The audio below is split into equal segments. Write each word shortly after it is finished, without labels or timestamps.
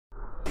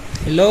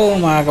Hello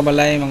mga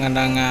kabalay,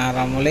 magandang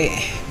araw muli.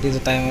 Dito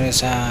tayo muli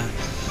sa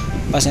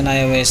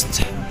Pasinaya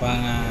West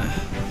upang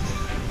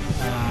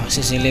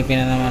sisilipin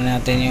na naman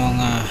natin yung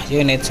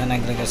unit sa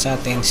nag-request sa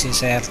ating si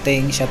Sir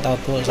Ting. Shout out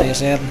po sa iyo,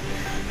 sir.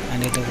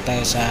 Andito po tayo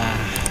sa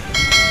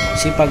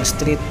Sipag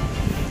Street,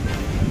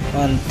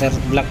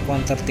 Block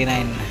 139.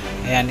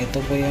 Ayan, ito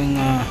po yung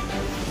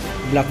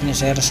block niya,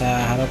 sir,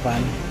 sa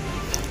harapan.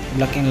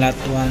 Block in lot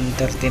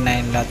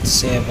 139, lot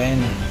 7.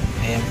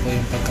 Ayan po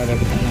yung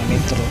pagkagabit ng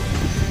metro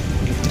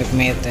electric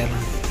meter.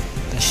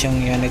 Tapos yung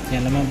unit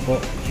nya naman po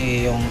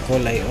yung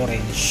kulay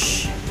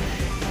orange.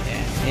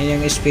 Ayan,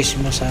 yan yung space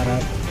mo sa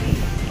harap.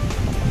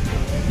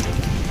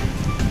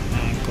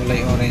 Kulay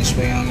orange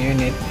po yung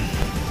unit.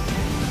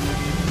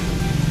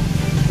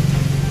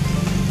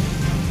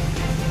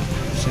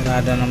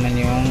 Sarado naman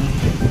yung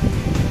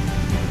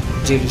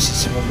GLC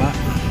sa baba.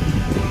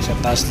 Sa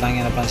taas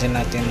lang yung napansin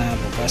natin na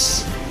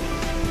bukas.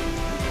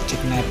 Check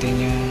natin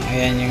yung,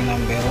 ayan yung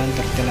number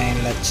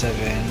 139 lot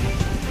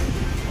 7.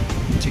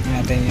 Check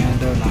natin yung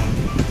doorknob.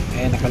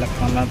 Ayan, nakalak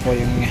naman po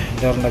yung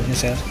doorknob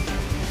niya, sir.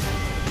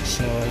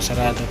 So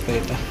sarado po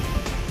ito.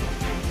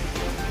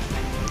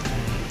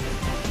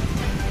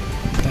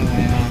 Ito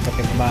may mga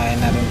kapitbahay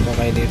na rin po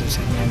kayo dito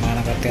sa may mga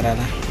nakatira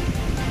na.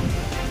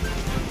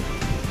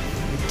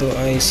 Ito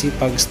ay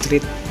Sipag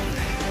Street,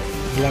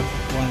 Block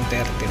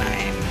 139.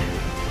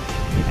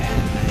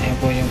 Ayan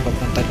po yung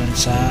papunta dun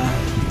sa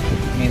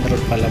main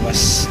road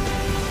palabas.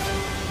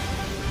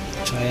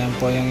 So ayan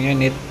po yung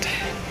unit,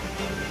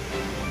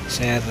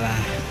 Sir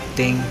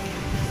Ting.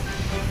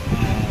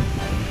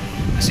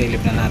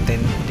 Silip na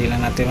natin, hindi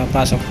lang natin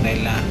mapasok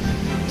dahil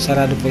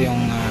sarado po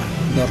yung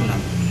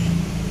doorknob.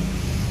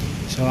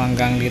 So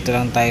hanggang dito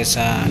lang tayo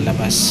sa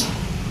labas.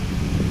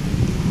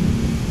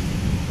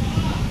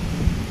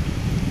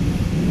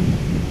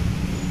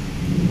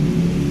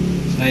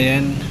 So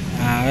ayan,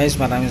 guys,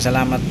 maraming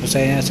salamat po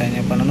sa inyo, sa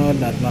inyong panonood,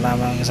 at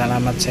maraming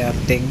salamat sa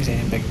Ting sa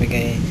inyong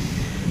pagbigay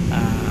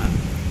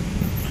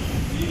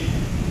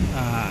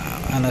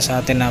sa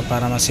atin na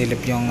para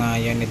masilip yung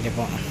unit niyo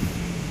po.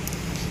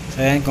 So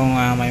ayan, kung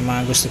may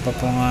mga gusto pa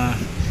pong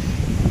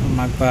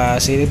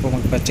magpasilip o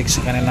magpa-check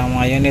sa kanilang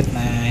mga unit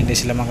na hindi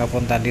sila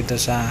makapunta dito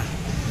sa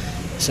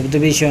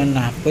Subdivision,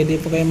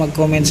 pwede po kayo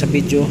mag-comment sa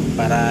video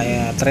para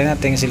try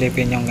natin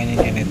silipin yung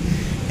ganyan unit.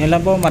 Yun lang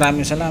po,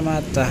 maraming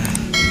salamat.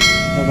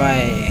 Bye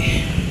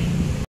bye.